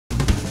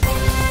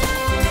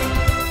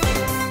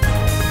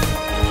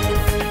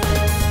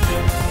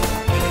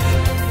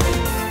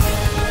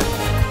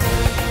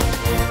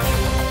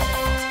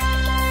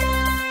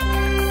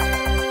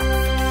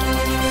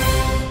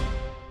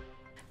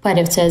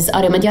Բարևձեզ,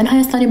 Արեւմտեան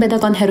Հայաստանի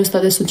պետական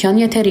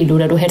հեռուստատեսության եթերի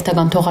լուրերու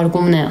հերթական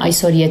թողարկումն է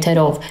այսօր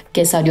եթերով։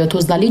 Կեսարյո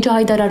Թուզլա լիճը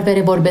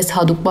յայտարարուեր է որպէս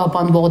յատուկ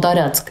պահպանուող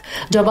տարածք։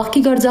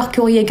 Ջավախքի Կարծախ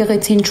գիւղի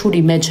եկեղեցին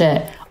ջուրի մեջ է։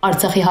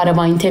 Արցախի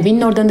հարաւային թեւին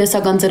նոր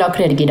տնտեսական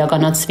ծրագրեր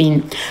կիրականացուին։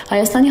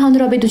 Հայաստանի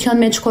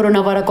Հանրապետության մեջ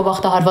կորոնավարակով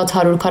ախտահարուած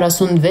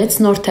 146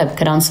 նոր դէպք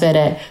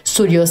գրանցուերէ։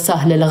 Սուրյո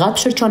Սահըլ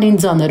շրջանին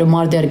ծանր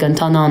մարտեր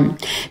կընթանան։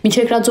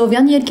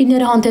 Միջերկրածովյան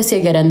երկիրները հանդես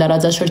եկել են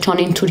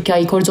տարածաշրջանին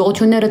Թուրքիայի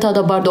գործողությունները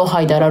դադարեցնող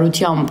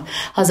յայտարարությամբ։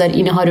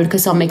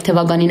 1921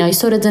 թվականին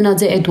այսօրը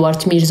ծնած է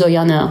Էդուարդ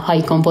Միրզոեանը,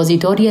 հայ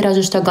կոմպոզիտոր,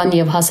 երաժշտական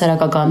եւ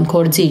հասարակական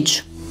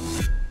գործիչ։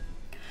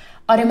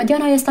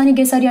 Արեւմտեան Հայաստանի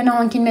Կեսարյա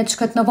նահանգին մեջ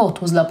գտնվող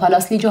Թուզլա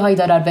լիճը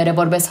յայտարարուեր է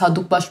որպէս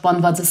յատուկ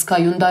պաշտպանված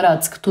զգայուն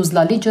տարածք։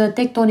 Թուզլա լիճը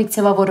տեկտոնիկ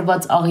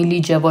ձևավորված աղի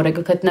լիճ է, որը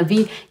կգտնվի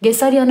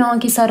Կեսարյա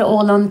նահանգի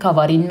Սարօղլան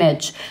գավառին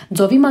մեջ։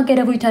 Ձովի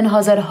մակերևույթն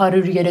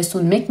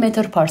 1131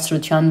 մետր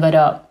բարձրության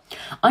վրա։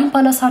 Այն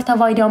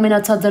պալասհարթավայրի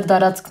ամենացածր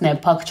տարածքն է,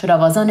 փակ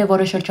ջրավազան է,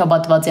 որը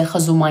շրջապատված է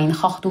խզումային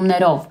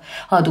խախտումներով։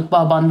 Հատուկ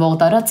պահպանուող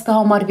տարածքը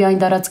համարվի այն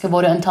տարածքը,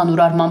 որը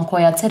ընդհանուր առմամբ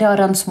գոյացել է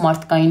առանց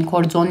մարդկային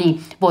կորձոնի,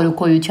 որը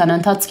գոյության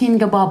ընթացքին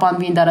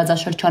կպահպանվին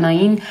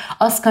տարածաշրջանային,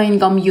 ազգային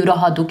կամ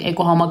յուրահատուկ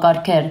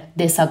էկոհամակարգեր,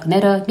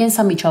 տեսակները,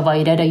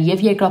 կենսամիջավայրերը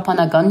եւ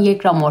երկրաբանական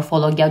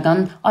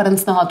երկրամորֆոլոգիական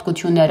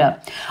առանձնահատկությունները։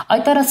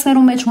 Այդ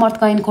տարածքներում մեջ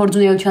մարդկային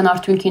կորձունեության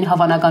արդյունքին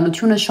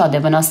հավանականությունը շատ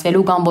է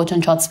վնասվելու կամ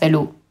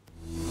ոչնչացվելու։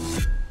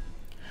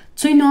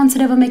 Ցույն ու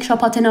անձրևը մեկ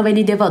շաբաթեն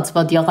ավելի դեված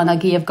վատ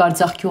եղանակի եւ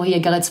Կարծախ գյուղի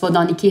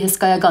եկեղեցվոդանիքի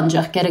հսկայական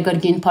ջեղքերը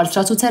կրկին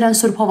բարձրացուցել են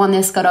Սուրբ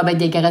Հովհաննես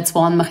Կարապետ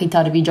եկեղեցվո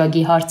անմխիթար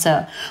վիճակի հարցը։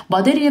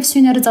 Բադերը եւ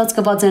սյուները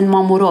ծածկված են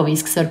մամուրով,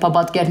 իսկ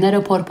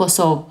սրբապատկերները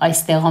փորփոսով,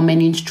 այստեղ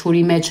ամեն ինչ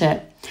ջուրի մեջ է։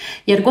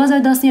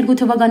 2012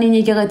 թվականին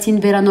եկեղեցին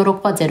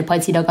վերանորոգված էր,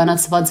 բայց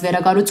իրականացված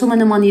վերակառուցումը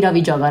նման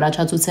իրավիճակ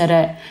առաջացուցել է։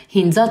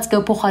 Հին ծածկը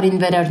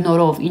փոխարինվել էր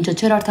նորով, ինչը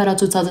չէր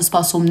արդարացուցած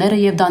սպասումները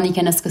եւ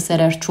դանիքենը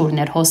սկսել էր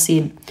ջուրներ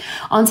հոսիլ։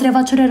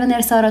 Անձրևաջրերը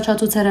ներս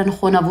առաջացուցել են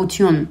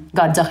խոնավություն։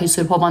 Գարձախի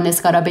Սուրբ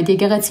Հովհաննես Կարապետ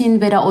եկեղեցին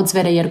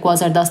վերաօծվել է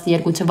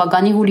 2012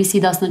 թվականի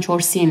հուլիսի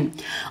 14-ին։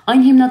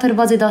 Այն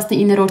հիմնադրված է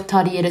 19-րդ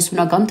դարի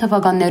 30-ական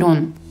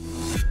թվականներուն։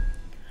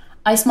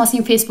 Այս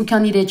մասին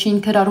Facebook-յան իր էջին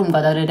քրարում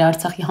կատարել է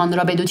Արցախի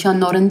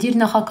Հանրապետության նորընտիր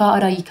նախագահ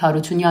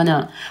Ալիքին։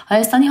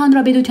 Հայաստանի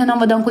Հանրապետության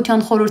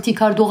անվտանգության խորհրդի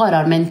քարտուղար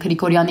Արմեն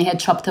Գրիգորյանի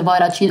հետ շաբթվա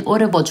առաջին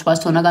օրը ոչ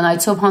պաշտոնական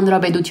այցով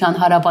Հանրապետության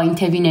հարավային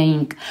թեւին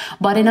էինք։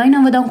 Բարենային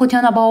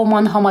անվտանգության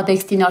ապահովման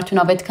համատեքստին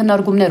արդյունավետ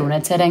քննարկումներ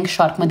ունեցել ենք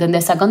շարք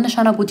տնտեսական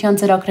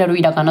նշանակության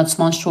ծրագրերու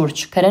իրականացման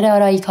շուրջ, գրել է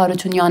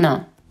Ալիքին։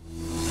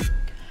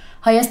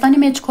 Հայաստանի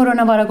մեջ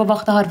կորոնավարակով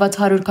ախտահարված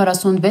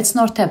 146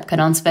 նոր դէպք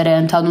գրանցվել է,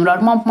 ընդհանուր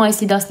առմամբ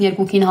մայիսի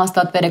 12-ին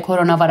հաստատվել է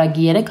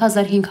կորոնավարակի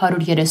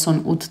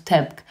 3538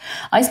 դէպք։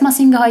 Այս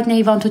մասին կհայտնի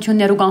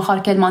հիվանդություններու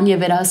կանխարգելման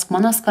եւ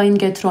վերահսկման ազգային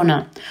կենտրոնը։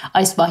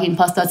 Այս պահին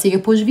փաստացի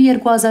կբուժվի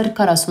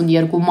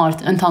 2042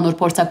 մարդ, ընդհանուր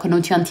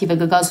փորձաքննության թիվը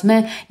կկազմի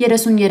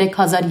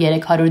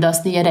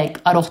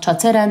 33313,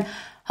 առողջացել են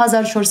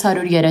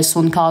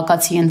 1430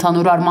 քաղաքացի,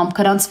 ընդհանուր առմամբ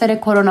գրանցվել է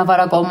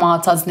կորոնավարակով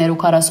մահացածներու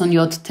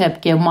 47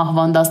 դէպք եւ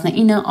մահվան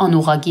 19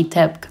 անուղղակի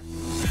դէպք։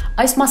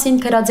 Այս մասին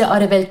գրած է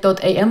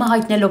Արեւելք.am-ը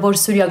հայտնելով, որ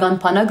սուրյական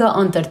բանակը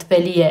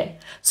անտրտվելի է։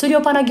 Սուրյո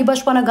բանակի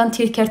պաշտպանական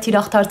թիրքեր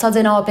թիրախ դարձած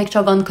են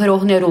ահաբեկչական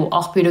գրողներու,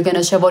 աղբյուրը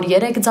կնշե, որ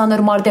 3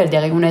 ծանր մարտեր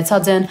տեղի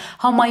ունեցած են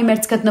համայի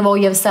մերձ գտնվող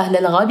եւ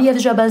Սահլել եւ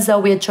Ժաբալ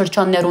Զաուիետ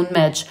շրջաններուն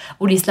մեջ,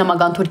 ուր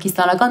իսլամական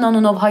թուրքիստանական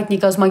անունով հայտնի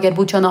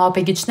կազմակերպության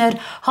ահաբեկիչներ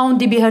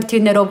հաունդիբի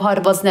հրթիռներով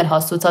հարվածներ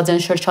հաստուցած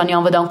են շրջանի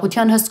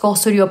անվտանգության հսկող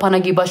Սուրյո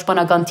բանակի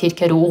պաշտպանական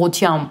թիրքերու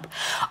ուղղությամբ։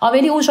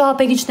 Ավելի ուշ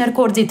ահաբեկիչներ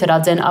կորձի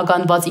դրած են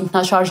ականված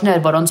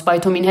ինքնաշարժներ, որոնց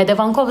պայթումին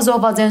հետևանքով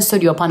զոհված են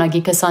Սուրյո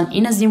բանակի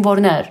 29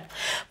 զինվորներ։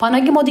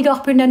 Բանակի մոտիկ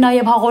աղբյուրներ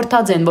նաեւ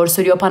հաղորդած են, որ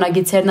Սուրյո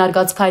բանակի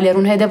ցերնարգած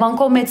քայլերուն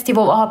հետևանքով մեծ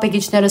թիվով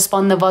ահաբեկիչները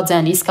սպաննված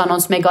են, իսկ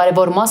անոնց մեկ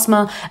կարևոր մասը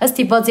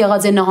ստիպված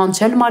եղած է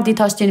նահանջել մարտի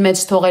դաշտին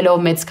մեջ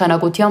թողելով մեծ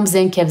քանակությամբ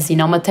զենք եւ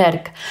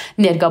զինամթերք։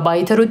 Ներկայ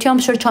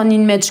դրությամբ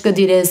շրջանին մեջ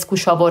կդիրե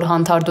զգուշավոր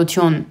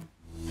հանդարտություն։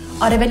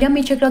 Արևելյան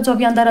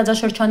միջերկրածովյան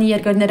տարածաշրջանի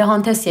երկրները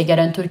հանդես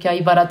եկել են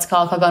Թուրքիայի վարած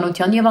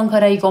քաղաքականության եւ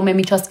Անկարայի կողմէ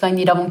միջազգային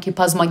իրավունքի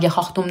բազմագի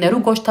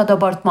խախտումներու գոշ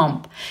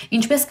դադարեցմամբ,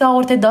 ինչպես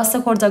կհաղորդե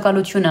 10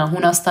 գործակալությունը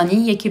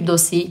Հունաստանի,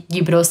 Եգիպտոսի,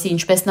 Կիպրոսի,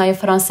 ինչպես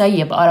նաեւ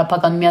Ֆրանսիայի եւ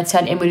Արաբական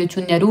Միացյալ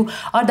Էմիրություններու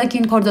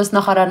արտաքին գործոս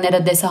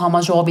նախարարները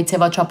դեսահամաժողովի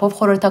ցեվաչափով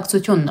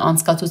խորհրդակցություն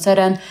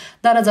անցկացուցել են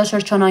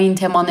տարածաշրջանային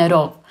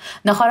թեմաներով։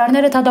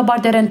 Նախարարները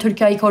դադարել են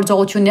Թուրքիայի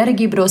գործողությունները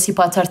Կիպրոսի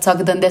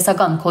բացարձակ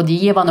տնտեսական կոդի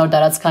եւ անոր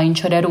տարածքային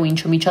չրերու,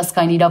 ինչը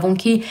միջազգային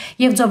իրավունքի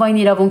եւ ծովային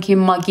իրավունքի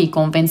ՄԱԿ-ի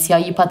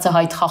կոնվենցիայի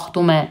բացահայտ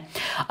խախտում է։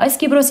 Այս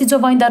Կիպրոսի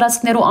ծովային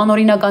տարածքներու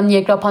անօրինական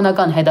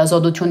երկրաբանական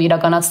հետազոտություն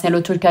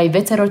իրականացնելու Թուրքիայի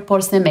 6-րդ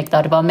փորձն է մեկ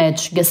տարվա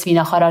մեջ, գսվի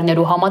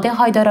նախարարներու համատեղ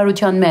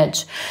հայտարարության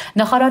մեջ։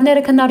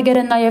 Նախարարները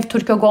քննարկել են նաեւ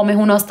Թուրքիո կողմէ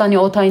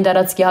Հունաստանի օդային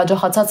տարածքի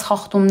հաջողացած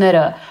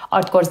խախտումները։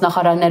 Արտգործ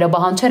նախարարները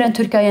պահանջել են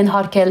Թուրքիային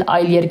հարգել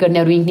այլ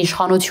երկրներու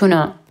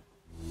ինքնիշխանությունը։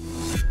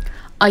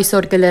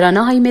 Այսօր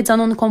կլերանա հայ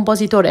մեծանուն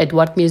կոմպոզիտոր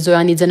Էդուարդ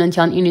Միրզոեանի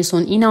ծննդյան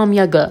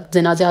 99-ամյակը,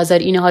 ծնած է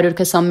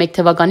 1921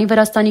 թվականի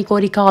Վրաստանի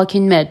Կորի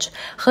քաղաքին մեջ։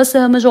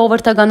 ԽՍՀՄ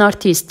ժողովրդական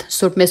արտիստ,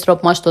 Սուրբ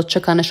Մեսրոպ Մաշտոց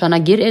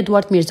շքանշանագիր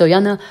Էդուարդ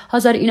Միրզոեանը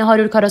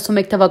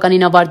 1941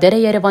 թվականին ավարտել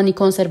է Երևանի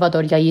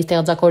կոնսերվատորիայի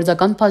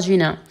ստեղծագործական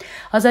բաժինը։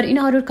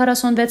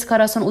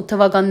 1946-48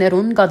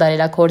 թվականներուն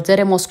կատարել է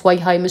գործերը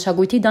Մոսկվայի հայ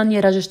մշակույթի դան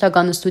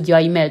երաժշտական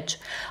ստուդիայի մեջ։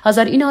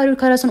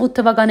 1948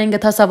 թվականին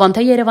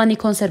գտասավանդ է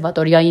Երևանի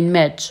կոնսերվատորիային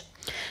մեջ։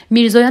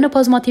 Միրզոեանը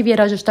բազմաթիվ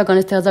երաժշտական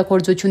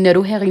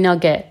ստեղծագործություններու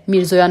հեղինակ է։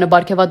 Միրզոեանը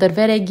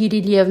բարգեւադրվել է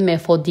Գիրիլիև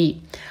Մեֆոդի,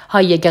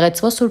 հայ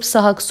եկեղեցվո Սուրբ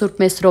Սահակ Սուրբ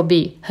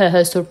Մեսրոպի,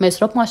 ՀՀ Սուրբ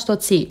Մեսրոպ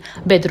Մաշտոցի,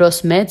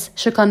 Բեդրոս Մեծ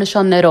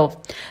շքանշաններով,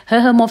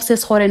 ՀՀ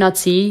Մովսես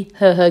Խորենացի,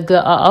 ՀՀ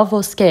ԳԱԱ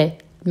ոսկե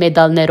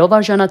մեդալներով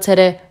արժանացել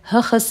է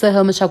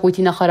ՀԽՍՀ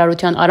մշակույթի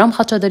նախարարության Արամ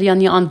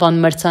Խաչատրյանի անվան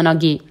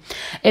մրցանակի։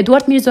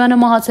 Էդուարդ Միրզոեանը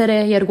մահացել է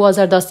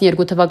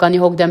 2012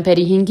 թվականի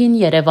հոկտեմբերի 5-ին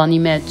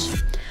Երևանի մեջ։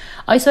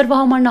 Այսօրվա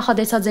համար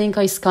նախադեсած ենք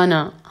այսքանը,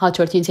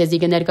 հաջորդին ցեզի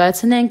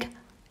կներկայացնենք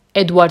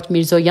Էդուարդ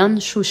Միրզոեան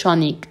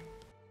Շուշանիկ։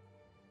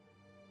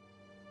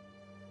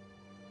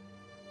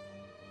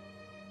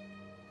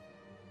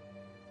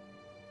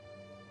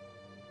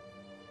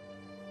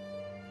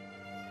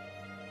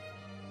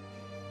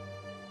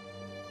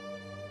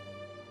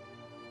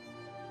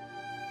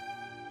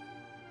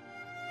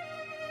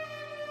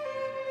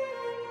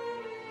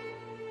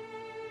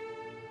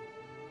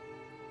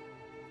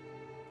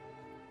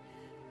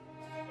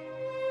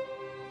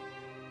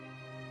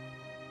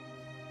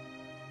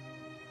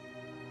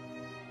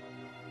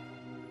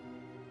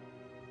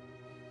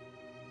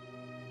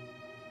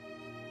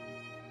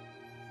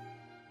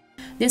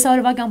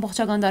 Դեսարվակ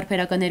ամբողջական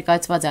դարբերակը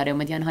ներկայացված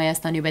Արեւմտեան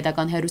Հայաստանի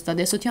պետական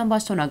հեռուստադեսության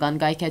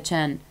պաշտոնական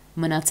կայքէջեն։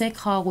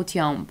 Մնացեք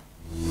խաղաղությամբ։